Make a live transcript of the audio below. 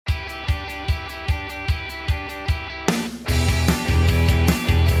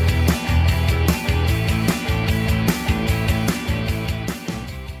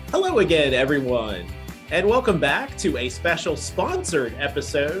Hello again, everyone, and welcome back to a special sponsored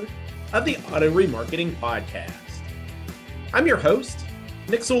episode of the Auto Remarketing Podcast. I'm your host,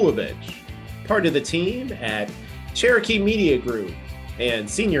 Nick Zulovich, part of the team at Cherokee Media Group and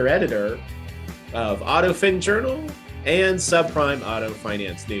senior editor of AutoFin Journal and Subprime Auto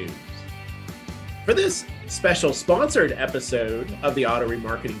Finance News. For this special sponsored episode of the Auto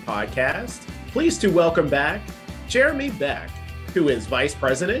Remarketing Podcast, pleased to welcome back Jeremy Beck, who is Vice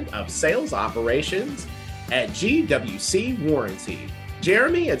President of Sales Operations at GWC Warranty.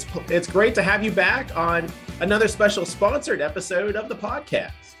 Jeremy, it's great to have you back on another special sponsored episode of the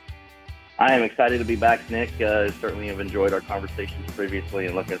podcast. I am excited to be back, Nick. Certainly have enjoyed our conversations previously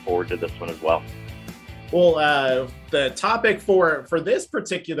and looking forward to this one as well. Well, the topic for this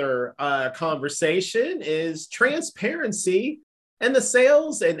particular conversation is transparency and the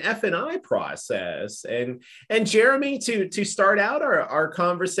sales and F&I process. And Jeremy, to start out our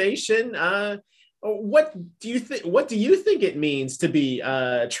conversation, what do you think it means to be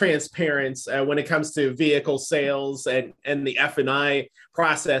transparent when it comes to vehicle sales and the F&I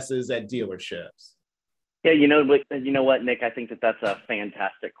processes at dealerships? Yeah, you know what, Nick, I think that's a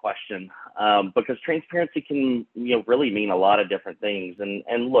fantastic question because transparency can really mean a lot of different things.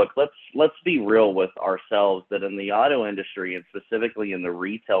 And look, let's be real with ourselves that in the auto industry, and specifically in the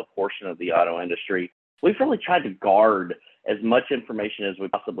retail portion of the auto industry, we've really tried to guard as much information as we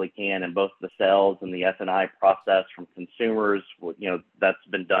possibly can in both the sales and the F&I process from consumers. That's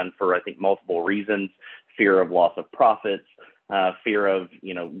been done for, I think, multiple reasons: fear of loss of profits, fear of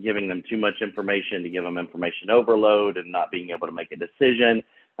giving them too much information to give them information overload and not being able to make a decision,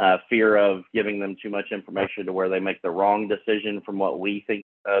 fear of giving them too much information to where they make the wrong decision from what we think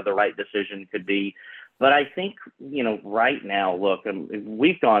the right decision could be. But I think, right now, look,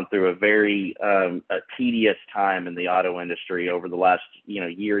 we've gone through a very tedious time in the auto industry over the last,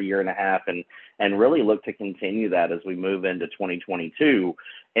 year and a half, and really look to continue that as we move into 2022.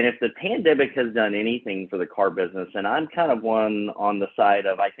 And if the pandemic has done anything for the car business, and I'm kind of one on the side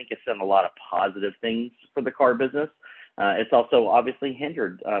of, I think it's done a lot of positive things for the car business. It's also obviously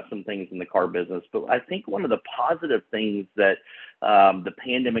hindered some things in the car business. But I think one of the positive things that the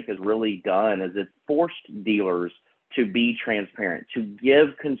pandemic has really done is it's forced dealers to be transparent, to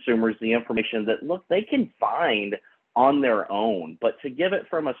give consumers the information that, look, they can find on their own, but to give it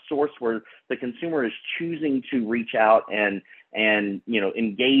from a source where the consumer is choosing to reach out and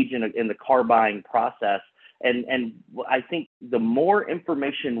engage in the car buying process. And I think the more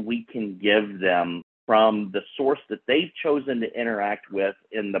information we can give them from the source that they've chosen to interact with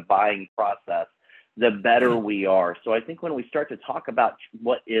in the buying process, the better we are. So I think when we start to talk about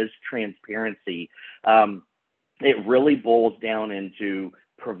what is transparency, it really boils down into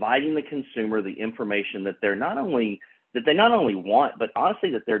providing the consumer the information that they not only want, but honestly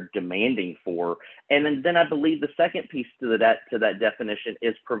that they're demanding for. And then I believe the second piece to that definition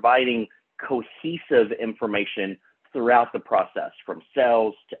is providing cohesive information throughout the process, from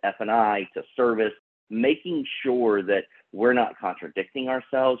sales to F&I to service, making sure that we're not contradicting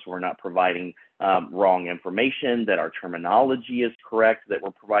ourselves, we're not providing wrong information, that our terminology is correct, that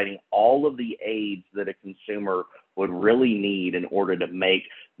we're providing all of the aids that a consumer would really need in order to make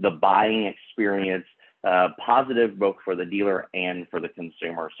the buying experience positive, both for the dealer and for the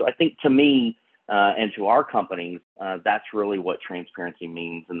consumer. So I think, to me and to our companies, that's really what transparency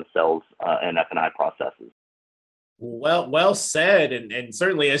means in the sales and F&I processes. Well said, and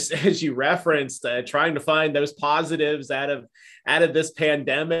certainly as you referenced, trying to find those positives out of this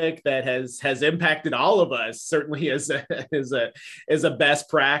pandemic that has impacted all of us certainly is a best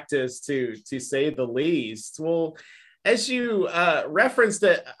practice to say the least. Well, as you referenced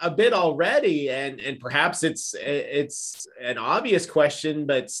it a bit already, and perhaps it's an obvious question,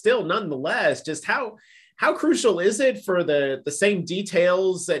 but still nonetheless, just how crucial is it for the same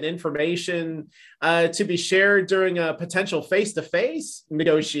details and information to be shared during a potential face-to-face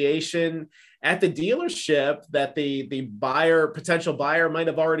negotiation at the dealership that the potential buyer might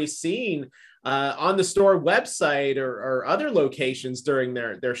have already seen on the store website or other locations during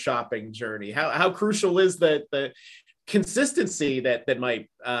their shopping journey? How crucial is the consistency that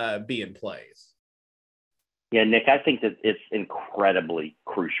might be in place? Yeah, Nick, I think that it's incredibly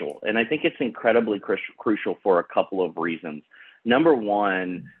crucial. And I think it's incredibly crucial for a couple of reasons. Number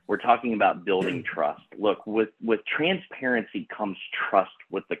one, we're talking about building trust. Look, with transparency comes trust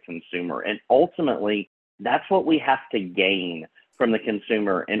with the consumer. And ultimately, that's what we have to gain from the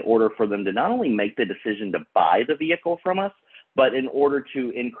consumer in order for them to not only make the decision to buy the vehicle from us, but in order to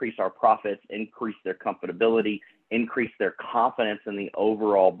increase our profits, increase their comfortability, increase their confidence in the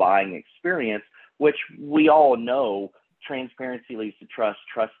overall buying experience, which we all know transparency leads to trust,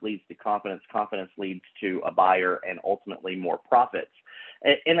 trust leads to confidence, confidence leads to a buyer, and ultimately more profits.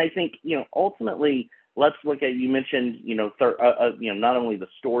 And I think, ultimately, let's look at, you mentioned, not only the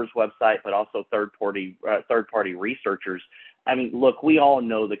store's website, but also third-party researchers. I mean, look, we all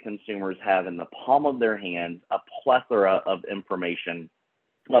know the consumers have in the palm of their hands a plethora of information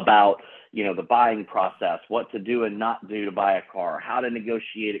about, the buying process, what to do and not do to buy a car, how to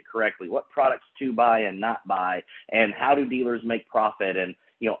negotiate it correctly, what products to buy and not buy, and how do dealers make profit, and,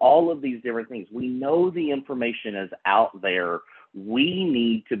 all of these different things. We know the information is out there. We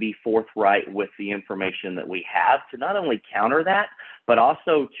need to be forthright with the information that we have to not only counter that, but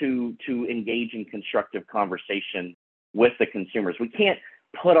also to engage in constructive conversation with the consumers. We can't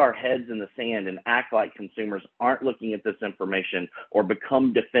put our heads in the sand and act like consumers aren't looking at this information, or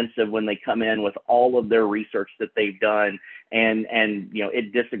become defensive when they come in with all of their research that they've done, and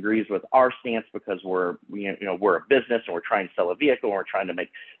it disagrees with our stance because we're a business and we're trying to sell a vehicle and we're trying to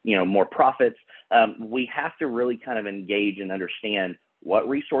make more profits. We have to really kind of engage and understand what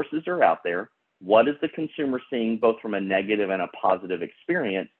resources are out there, what is the consumer seeing both from a negative and a positive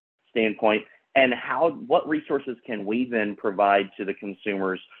experience standpoint, and what resources can we then provide to the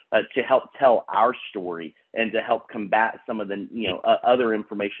consumers to help tell our story and to help combat some of the other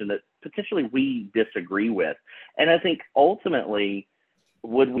information that potentially we disagree with. And I think ultimately,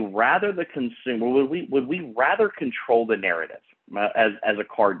 would we rather control the narrative as a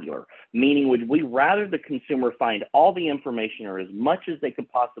car dealer? Meaning, would we rather the consumer find all the information, or as much as they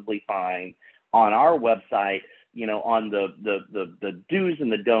could possibly find on our website, on the do's and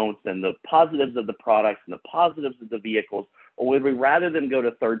the don'ts and the positives of the products and the positives of the vehicles? Or would we rather them go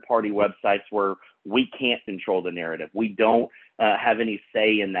to third-party websites where we can't control the narrative? We don't have any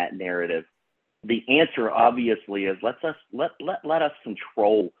say in that narrative. The answer obviously is let us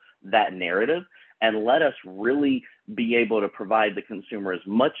control that narrative, and let us really be able to provide the consumer as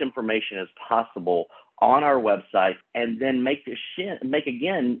much information as possible on our website, and then make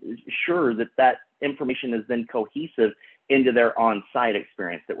sure that information is then cohesive into their on-site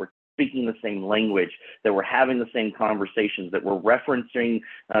experience, that we're speaking the same language, that we're having the same conversations, that we're referencing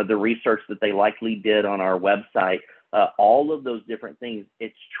the research that they likely did on our website, all of those different things.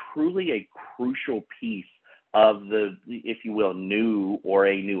 It's truly a crucial piece of the, if you will, new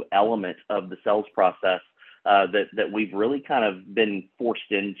element of the sales process that we've really kind of been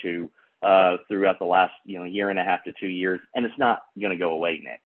forced into throughout the last year and a half to 2 years, and it's not going to go away,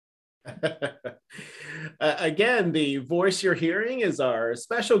 Nick. Again, the voice you're hearing is our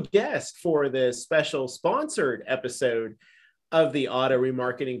special guest for this special sponsored episode of the Auto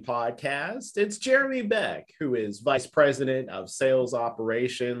Remarketing Podcast. It's Jeremy Beck, who is Vice President of Sales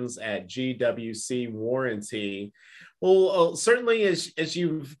Operations at GWC Warranty. Well, certainly, as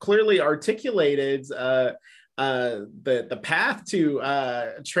you've clearly articulated, the path to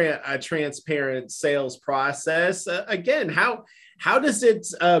a transparent sales process. Again, how does it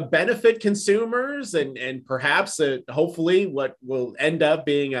benefit consumers, and perhaps hopefully what will end up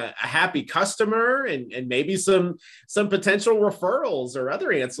being a happy customer, and maybe some potential referrals or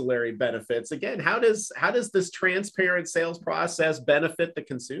other ancillary benefits? Again, how does this transparent sales process benefit the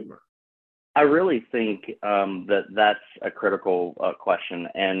consumer? I really think that's a critical question,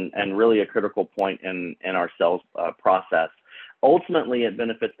 and really a critical point in our sales process. Ultimately, it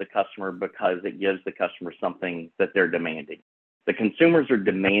benefits the customer because it gives the customer something that they're demanding. The consumers are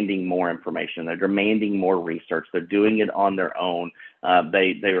demanding more information. They're demanding more research. They're doing it on their own.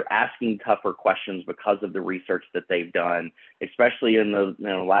 They're asking tougher questions because of the research that they've done, especially in the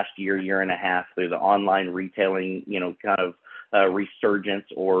last year and a half through the online retailing, kind of resurgence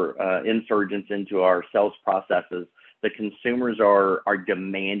or insurgence into our sales processes. The consumers are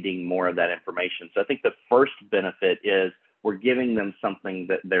demanding more of that information. So I think the first benefit is we're giving them something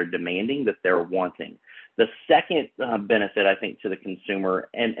that they're demanding, that they're wanting. The second benefit, I think, to the consumer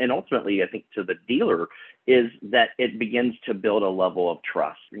and ultimately, I think, to the dealer is that it begins to build a level of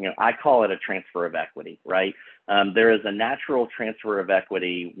trust. I call it a transfer of equity, right? There is a natural transfer of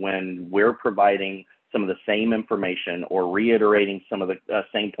equity when we're providing some of the same information or reiterating some of the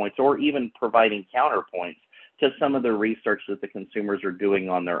same points, or even providing counterpoints to some of the research that the consumers are doing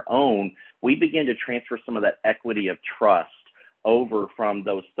on their own. We begin to transfer some of that equity of trust over from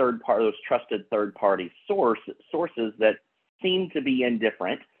those trusted third-party sources that seem to be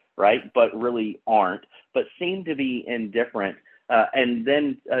indifferent, right? But really aren't, but seem to be indifferent, and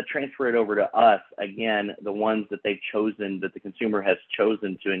then transfer it over to us, again, the ones that they've chosen, that the consumer has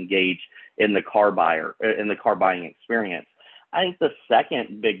chosen to engage in the car buying experience. I think the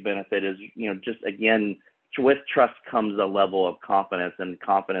second big benefit is, just again, with trust comes a level of confidence, and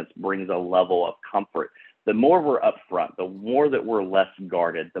confidence brings a level of comfort. the more we're upfront, the more that we're less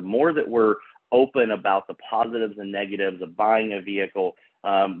guarded, the more that we're open about the positives and negatives of buying a vehicle,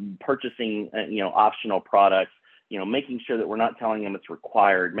 purchasing, optional products, making sure that we're not telling them it's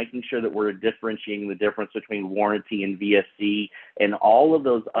required, making sure that we're differentiating the difference between warranty and VSC and all of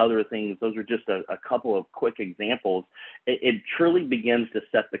those other things. Those are just a couple of quick examples. It truly begins to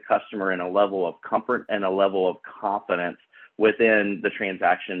set the customer in a level of comfort and a level of confidence within the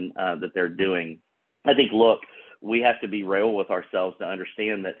transaction that they're doing. I think, look, we have to be real with ourselves to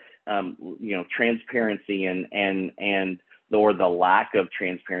understand that, transparency or the lack of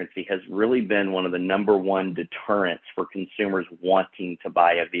transparency has really been one of the number one deterrents for consumers wanting to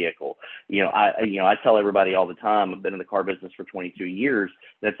buy a vehicle. I tell everybody all the time, I've been in the car business for 22 years,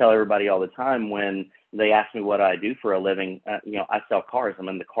 and I tell everybody all the time when they ask me what I do for a living, I sell cars, I'm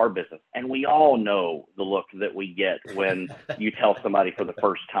in the car business. And we all know the look that we get when you tell somebody for the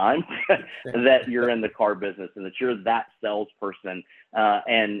first time that you're in the car business and that you're that salesperson.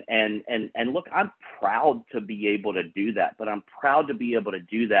 And look, I'm proud to be able to do that, but I'm proud to be able to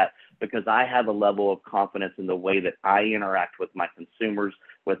do that because I have a level of confidence in the way that I interact with my consumers,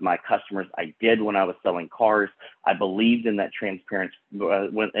 with my customers. I did when I was selling cars. I believed in that transparent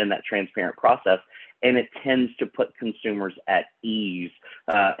process, and it tends to put consumers at ease.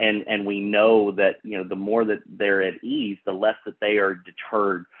 And we know that the more that they're at ease, the less that they are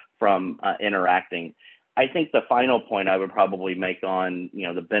deterred from interacting. I think the final point I would probably make on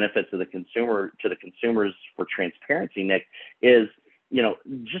the benefits of the consumer to the consumers for transparency, Nick, is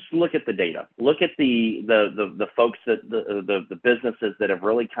just look at the data. Look at the folks that the businesses that have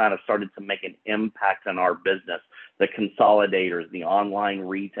really kind of started to make an impact on our business, the consolidators, the online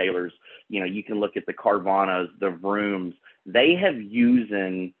retailers. You can look at the Carvanas, the Vrooms. They have used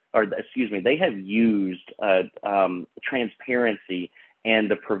transparency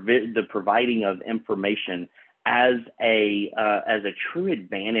and the providing of information as a true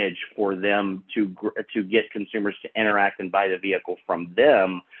advantage for them to get consumers to interact and buy the vehicle from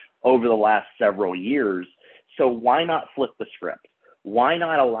them over the last several years. So why not flip the script? Why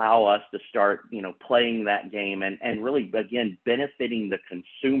not allow us to start, playing that game and really, again, benefiting the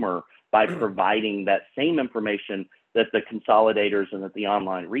consumer by providing that same information that the consolidators and that the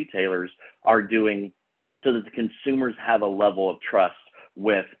online retailers are doing, so that the consumers have a level of trust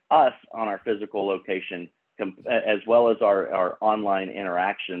with us on our physical location, as well as our online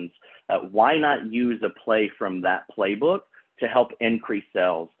interactions. Why not use a play from that playbook to help increase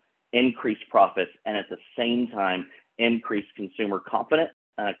sales, increase profits, and at the same time increase consumer confidence,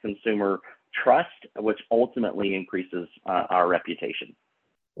 consumer trust, which ultimately increases our reputation.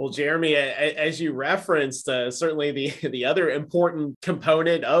 Well, Jeremy, as you referenced, certainly the other important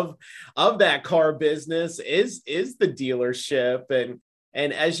component of that car business is the dealership.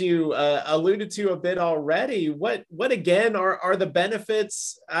 And as you alluded to a bit already, what again are the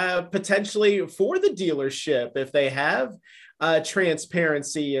benefits potentially for the dealership if they have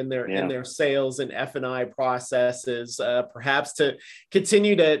transparency in their sales and F&I processes, perhaps to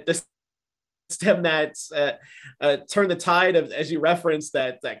continue to stem that, turn the tide of, as you referenced,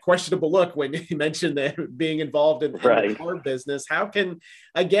 that questionable look when you mentioned that being involved in the car business. How can,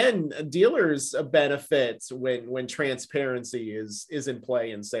 again, dealers benefit when transparency is in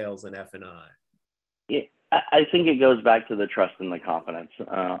play in sales and F&I? Yeah, I think it goes back to the trust and the confidence,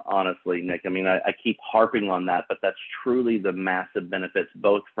 honestly, Nick. I mean, I keep harping on that, but that's truly the massive benefits,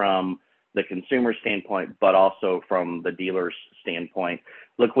 both from the consumer standpoint, but also from the dealer's standpoint.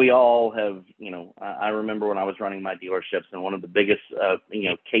 Look, we all have, I remember when I was running my dealerships, and one of the biggest,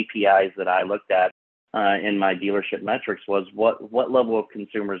 KPIs that I looked at in my dealership metrics was what level of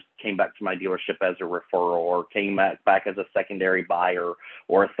consumers came back to my dealership as a referral, or came back as a secondary buyer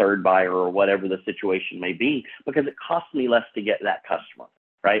or a third buyer, or whatever the situation may be, because it cost me less to get that customer,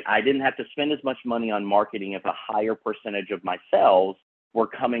 right? I didn't have to spend as much money on marketing if a higher percentage of my sales were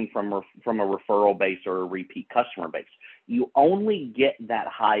coming from a referral base or a repeat customer base. You only get that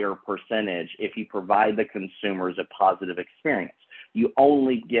higher percentage if you provide the consumers a positive experience. You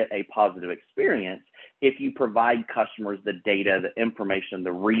only get a positive experience if you provide customers the data, the information,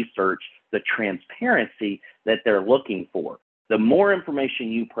 the research, the transparency that they're looking for. The more information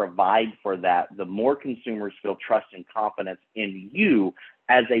you provide for that, the more consumers feel trust and confidence in you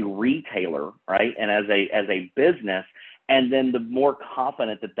as a retailer, right? And as a business. And then the more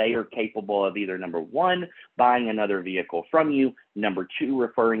confident that they are capable of either, number one, buying another vehicle from you, number two,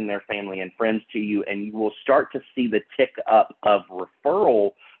 referring their family and friends to you. And you will start to see the tick up of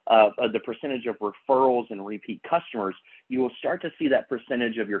referral, the percentage of referrals and repeat customers. You will start to see that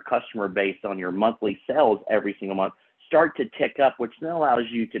percentage of your customer base on your monthly sales every single month start to tick up, which then allows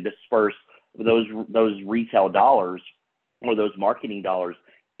you to disperse those retail dollars or those marketing dollars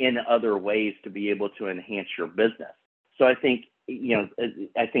in other ways to be able to enhance your business. So I think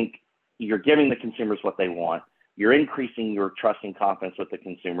you're giving the consumers what they want. You're increasing your trust and confidence with the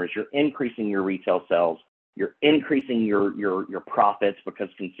consumers. You're increasing your retail sales. You're increasing your profits because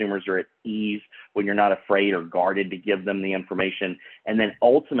consumers are at ease when you're not afraid or guarded to give them the information. And then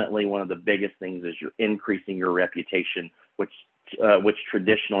ultimately, one of the biggest things is you're increasing your reputation, which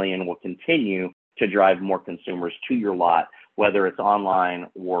traditionally and will continue to drive more consumers to your lot, whether it's online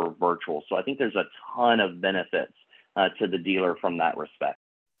or virtual. So I think there's a ton of benefits to the dealer from that respect.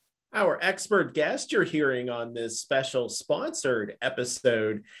 Our expert guest you're hearing on this special sponsored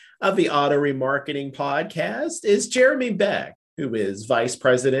episode of the Auto Remarketing Podcast is Jeremy Beck, who is Vice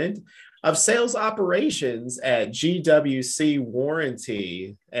President of Sales Operations at GWC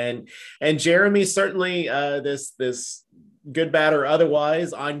Warranty. And Jeremy, certainly this good, bad, or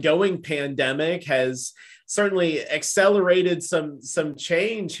otherwise ongoing pandemic has certainly accelerated some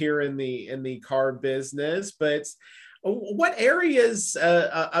change here in the car business, but what areas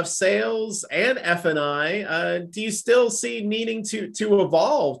of sales and F&I do you still see needing to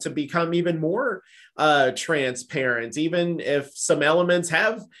evolve to become even more transparent, even if some elements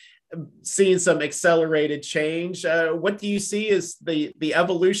have seen some accelerated change? What do you see as the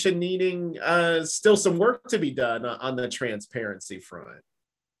evolution needing still some work to be done on the transparency front?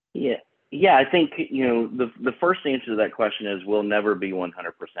 Yeah, I think, the first answer to that question is we'll never be 100%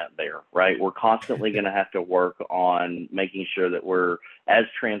 there, right? We're constantly going to have to work on making sure that we're as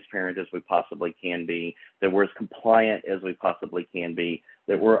transparent as we possibly can be, that we're as compliant as we possibly can be,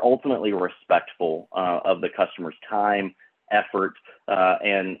 that we're ultimately respectful of the customer's time, effort,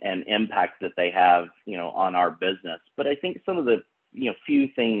 and impact that they have, on our business. But I think some of the, few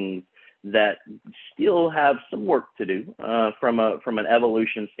things that still have some work to do from an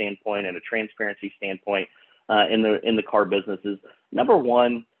evolution standpoint and a transparency standpoint in the car businesses. Number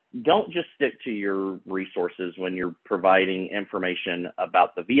one, don't just stick to your resources when you're providing information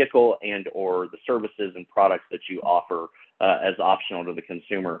about the vehicle and or the services and products that you offer as optional to the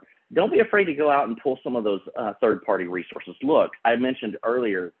consumer. Don't be afraid to go out and pull some of those third-party resources. Look, I mentioned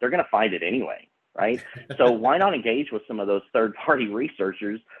earlier, they're going to find it anyway. Right? So why not engage with some of those third-party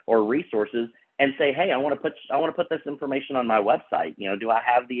researchers or resources and say, hey, I want to put this information on my website. Do I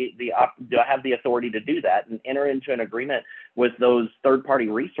have the authority to do that, and enter into an agreement with those third-party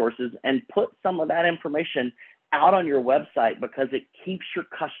resources and put some of that information out on your website, because it keeps your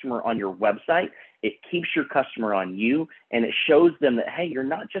customer on your website, it keeps your customer on you, and it shows them that, hey, you're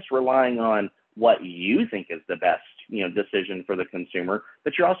not just relying on what you think is the best decision for the consumer,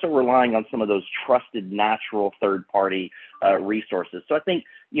 but you're also relying on some of those trusted, natural third-party resources. So I think,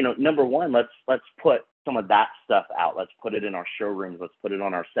 number one, let's put some of that stuff out. Let's put it in our showrooms. Let's put it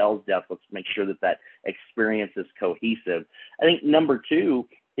on our sales desk. Let's make sure that experience is cohesive. I think number two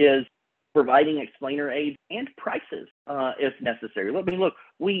is providing explainer aids and prices if necessary. Look,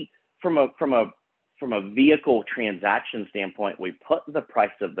 we from a vehicle transaction standpoint, we put the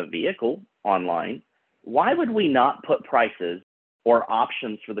price of the vehicle online. Why would we not put prices or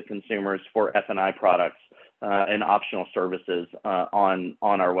options for the consumers for F&I products and optional services on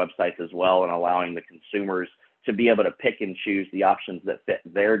our websites as well, and allowing the consumers to be able to pick and choose the options that fit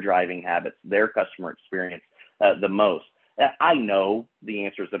their driving habits, their customer experience the most? I know the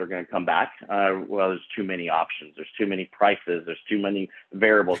answers that are going to come back. Well, there's too many options. There's too many prices. There's too many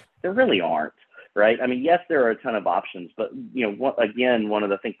variables. There really aren't. Right? I mean, yes, there are a ton of options, but one of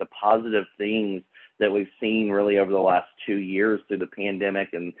the positive things that we've seen really over the last 2 years through the pandemic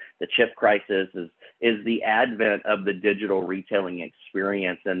and the chip crisis is the advent of the digital retailing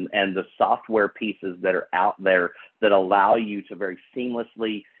experience and the software pieces that are out there that allow you to very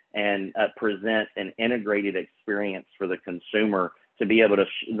seamlessly and present an integrated experience for the consumer, to be able to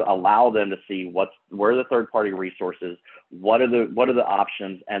allow them to see where are the third-party resources, what are the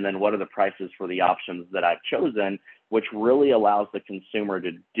options, and then what are the prices for the options that I've chosen, which really allows the consumer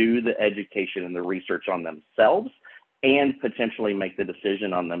to do the education and the research on themselves and potentially make the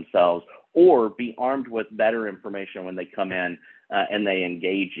decision on themselves, or be armed with better information when they come in and they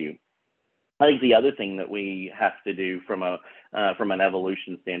engage you. I think the other thing that we have to do from an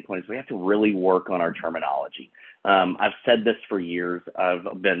evolution standpoint is we have to really work on our terminology. I've said this for years.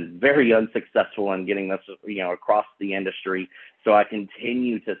 I've been very unsuccessful in getting this, across the industry. So I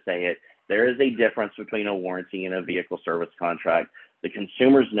continue to say it. There is a difference between a warranty and a vehicle service contract. The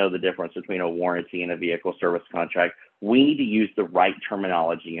consumers know the difference between a warranty and a vehicle service contract. We need to use the right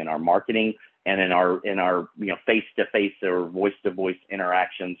terminology in our marketing and in our face-to-face or voice-to-voice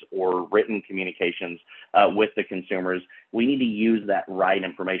interactions or written communications with the consumers. We need to use that right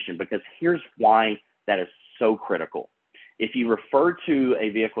information, because here's why that is so critical. If you refer to a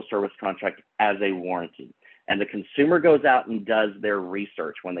vehicle service contract as a warranty, and the consumer goes out and does their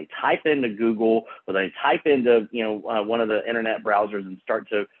research, when they type into Google or they type into one of the internet browsers and start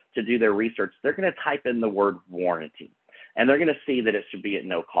to do their research, they're going to type in the word warranty. And they're going to see that it should be at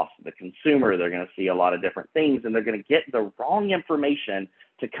no cost to the consumer. They're going to see a lot of different things, and they're going to get the wrong information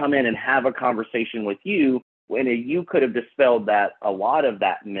to come in and have a conversation with you, when you could have dispelled a lot of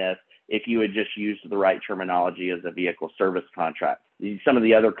that myth if you had just used the right terminology as a vehicle service contract. Some of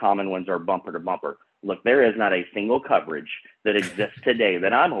the other common ones are bumper to bumper. Look, there is not a single coverage that exists today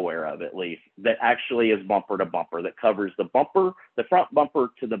that I'm aware of, at least, that actually is bumper to bumper, that covers the front bumper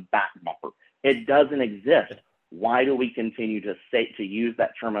to the back bumper. It doesn't exist. Why do we continue to use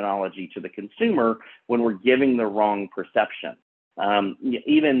that terminology to the consumer when we're giving the wrong perception?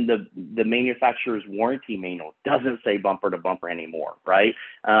 Even the manufacturer's warranty manual doesn't say bumper to bumper anymore, right?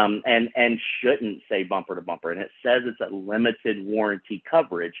 And shouldn't say bumper to bumper. And it says it's a limited warranty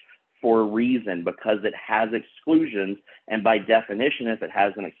coverage for a reason, because it has exclusions. And by definition, if it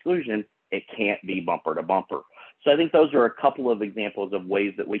has an exclusion, it can't be bumper to bumper. So I think those are a couple of examples of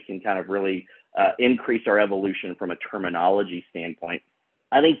ways that we can kind of really increase our evolution from a terminology standpoint.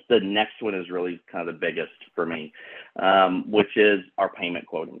 I think the next one is really kind of the biggest for me, which is our payment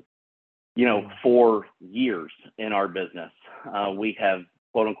quoting. For years in our business, we have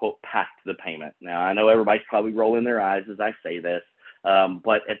quote unquote packed the payment. Now, I know everybody's probably rolling their eyes as I say this,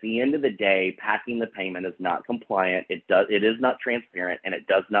 but at the end of the day, packing the payment is not compliant. It is not transparent, and it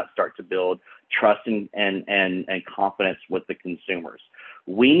does not start to build trust and confidence with the consumers.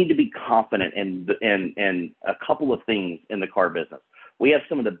 We need to be confident in a couple of things in the car business. We have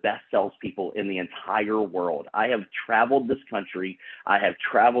some of the best salespeople in the entire world. I have traveled this country. I have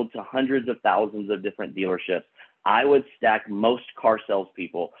traveled to hundreds of thousands of different dealerships. I would stack most car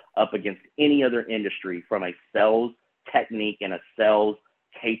salespeople up against any other industry from a sales technique and a sales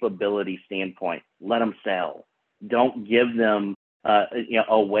capability standpoint. Let them sell. Don't give them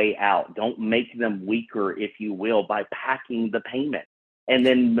a way out. Don't make them weaker, if you will, by packing the payment. And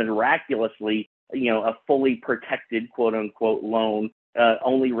then miraculously, a fully protected quote unquote loan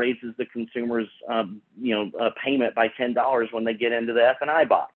only raises the consumer's payment by $10 when they get into the F&I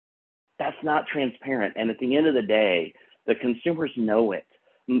box. That's not transparent. And at the end of the day, the consumers know it.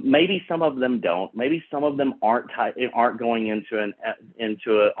 Maybe some of them don't. Maybe some of them aren't going into an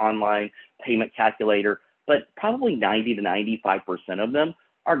online payment calculator, but probably 90 to 95% of them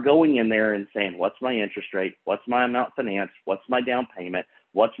are going in there and saying, what's my interest rate? What's my amount financed? What's my down payment?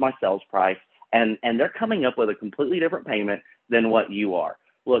 What's my sales price? And they're coming up with a completely different payment than what you are.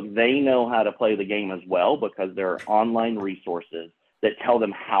 Look, they know how to play the game as well, because there are online resources that tell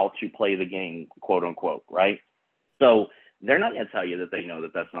them how to play the game, quote unquote, right? So they're not going to tell you that they know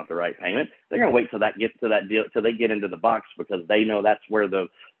that that's not the right payment. They're going to wait till they get into the box, because they know that's where the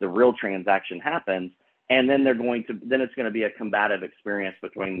real transaction happens. And then it's going to be a combative experience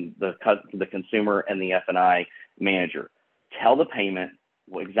between the consumer and the F&I manager. Tell the payment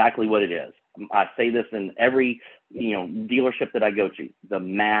exactly what it is. I say this in every dealership that I go to. The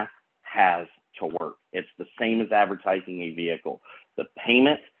math has to work. It's the same as advertising a vehicle. The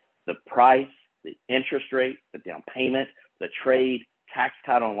payment, the price, the interest rate, the down payment, the trade, tax,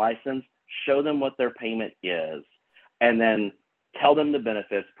 title, and license. Show them what their payment is, and then tell them the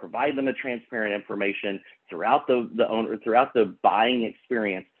benefits. Provide them a transparent information throughout the buying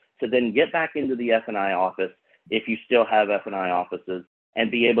experience, to then get back into the F&I office if you still have F&I offices, and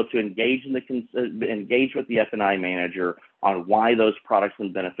be able to engage with the F&I manager on why those products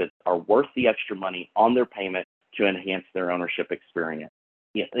and benefits are worth the extra money on their payment to enhance their ownership experience.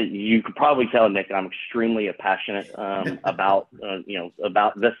 Yeah, you could probably tell, Nick, I'm extremely passionate about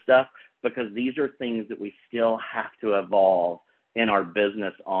this stuff, because these are things that we still have to evolve in our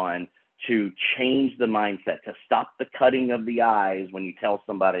business on, to change the mindset, to stop the cutting of the eyes when you tell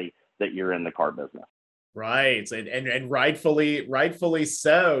somebody that you're in the car business. Right. And rightfully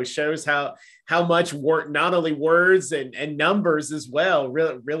so. Shows how much not only words and numbers as well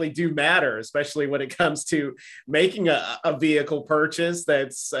really do matter, especially when it comes to making a vehicle purchase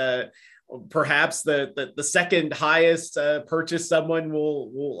that's perhaps the second highest purchase someone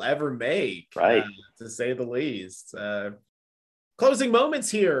will ever make, right? To say the least. Closing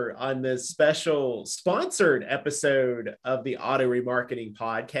moments here on this special sponsored episode of the Auto Remarketing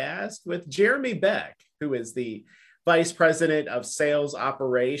Podcast with Jeremy Beck, who is the Vice President of Sales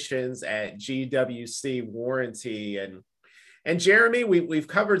Operations at GWC Warranty. And Jeremy, we've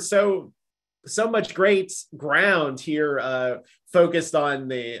covered so So much great ground here, focused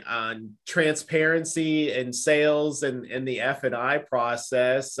on transparency and sales and the F&I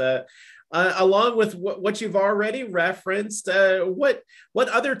process. Along with what you've already referenced, what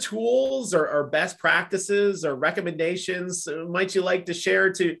other tools or best practices or recommendations might you like to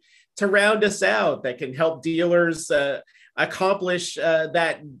share to round us out that can help dealers accomplish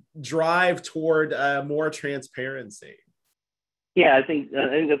that drive toward more transparency? Yeah, I think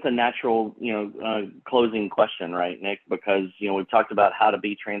that's a natural, closing question, right, Nick? Because we've talked about how to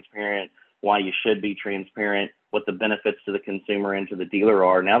be transparent, why you should be transparent, what the benefits to the consumer and to the dealer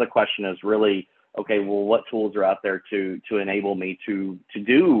are. Now the question is really, okay, well, what tools are out there to enable me to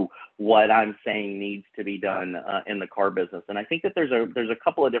do what I'm saying needs to be done in the car business? And I think that there's a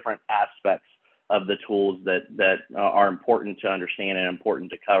couple of different aspects of the tools that are important to understand and important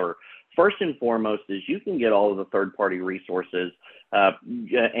to cover. First and foremost is you can get all of the third-party resources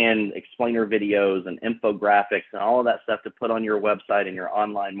and explainer videos and infographics and all of that stuff to put on your website and your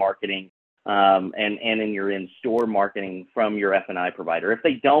online marketing and in your in-store marketing from your F&I provider. If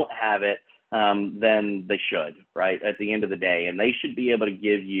they don't have it, then they should, right, at the end of the day. And they should be able to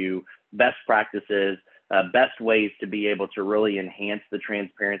give you best practices, best ways to be able to really enhance the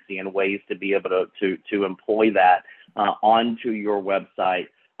transparency and ways to be able to employ that onto your website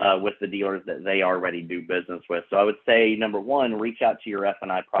with the dealers that they already do business with. So I would say, number one, reach out to your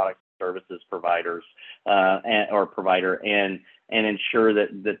F&I product services providers or provider and ensure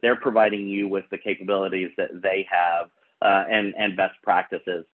that they're providing you with the capabilities that they have and best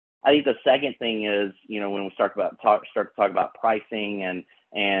practices. I think the second thing is, when we start to talk about pricing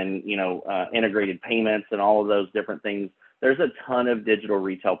and integrated payments and all of those different things, there's a ton of digital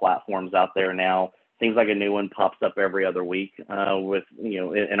retail platforms out there now. Seems like a new one pops up every other week with,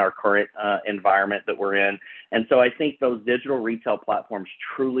 in our current environment that we're in. And so I think those digital retail platforms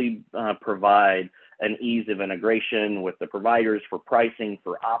truly provide an ease of integration with the providers for pricing,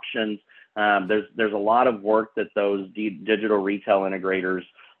 for options. There's a lot of work that those digital retail integrators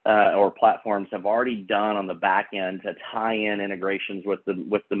or platforms have already done on the back end to tie in integrations with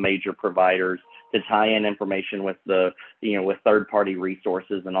the major providers, to tie in information with with third-party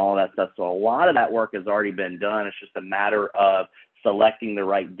resources and all of that stuff. So a lot of that work has already been done. It's just a matter of selecting the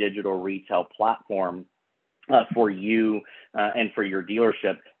right digital retail platform for you and for your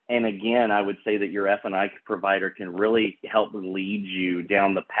dealership. And again, I would say that your F&I provider can really help lead you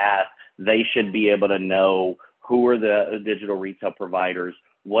down the path. They should be able to know who are the digital retail providers,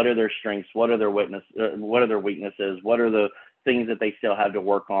 what are their strengths, what are their weaknesses, what are the things that they still have to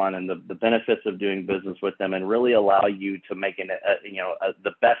work on, and the benefits of doing business with them, and really allow you to make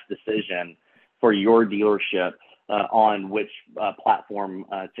the best decision for your dealership on which platform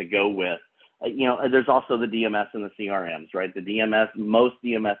to go with. There's also the DMS and the CRMs, right? The DMS, most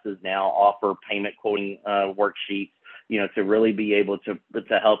DMSs now offer payment quoting worksheets, to really be able to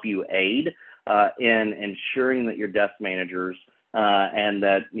help you aid in ensuring that your desk managers and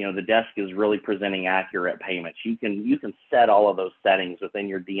that the desk is really presenting accurate payments. You can set all of those settings within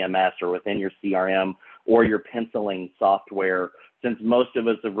your DMS or within your CRM or your penciling software. Since most of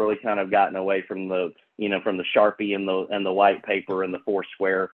us have really kind of gotten away from the Sharpie and the white paper and the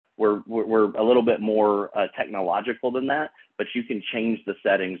Foursquare, we're a little bit more technological than that. But you can change the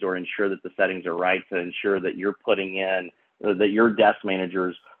settings or ensure that the settings are right to ensure that you're putting in that your desk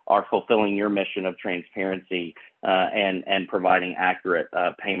managers are fulfilling your mission of transparency and providing accurate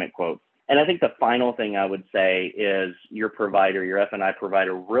payment quotes. And I think the final thing I would say is your provider, your F&I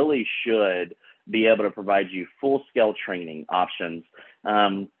provider, really should be able to provide you full-scale training options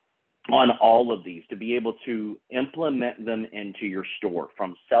on all of these to be able to implement them into your store,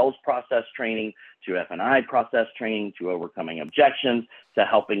 from sales process training to F&I process training to overcoming objections to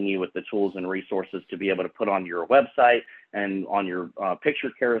helping you with the tools and resources to be able to put on your website and on your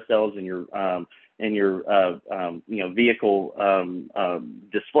picture carousels and your vehicle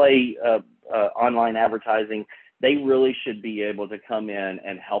display online advertising. They really should be able to come in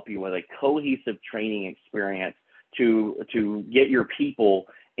and help you with a cohesive training experience to get your people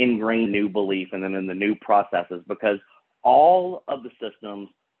ingrained new belief and then in the new processes, because all of the systems,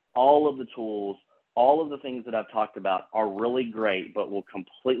 all of the tools, all of the things that I've talked about are really great, but will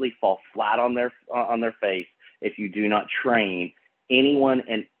completely fall flat on their face if you do not train anyone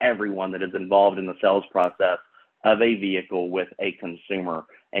and everyone that is involved in the sales process of a vehicle with a consumer.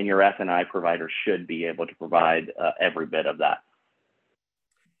 And your F&I provider should be able to provide every bit of that.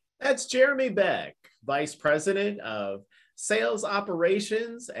 That's Jeremy Beck, Vice President of Sales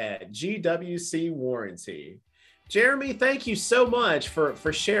Operations at GWC Warranty. Jeremy, thank you so much for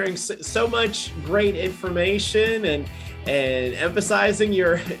sharing so much great information and emphasizing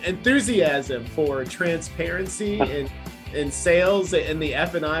your enthusiasm for transparency in sales and the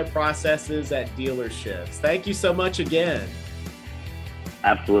F&I processes at dealerships. Thank you so much again.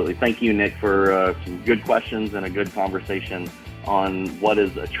 Absolutely. Thank you, Nick, for some good questions and a good conversation on what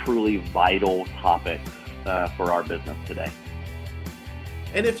is a truly vital topic for our business today.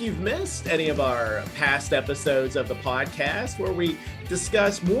 And if you've missed any of our past episodes of the podcast where we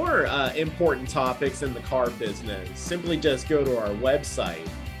discuss more important topics in the car business, simply just go to our website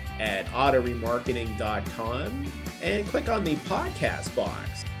at autoremarketing.com and click on the podcast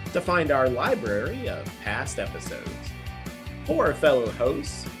box to find our library of past episodes. For our fellow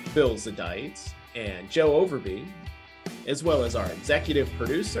hosts, Bill Zadites and Joe Overby, as well as our executive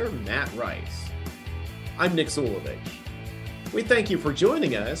producer, Matt Rice, I'm Nick Zulovich. We thank you for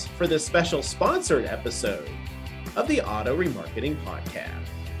joining us for this special sponsored episode of the Auto Remarketing Podcast.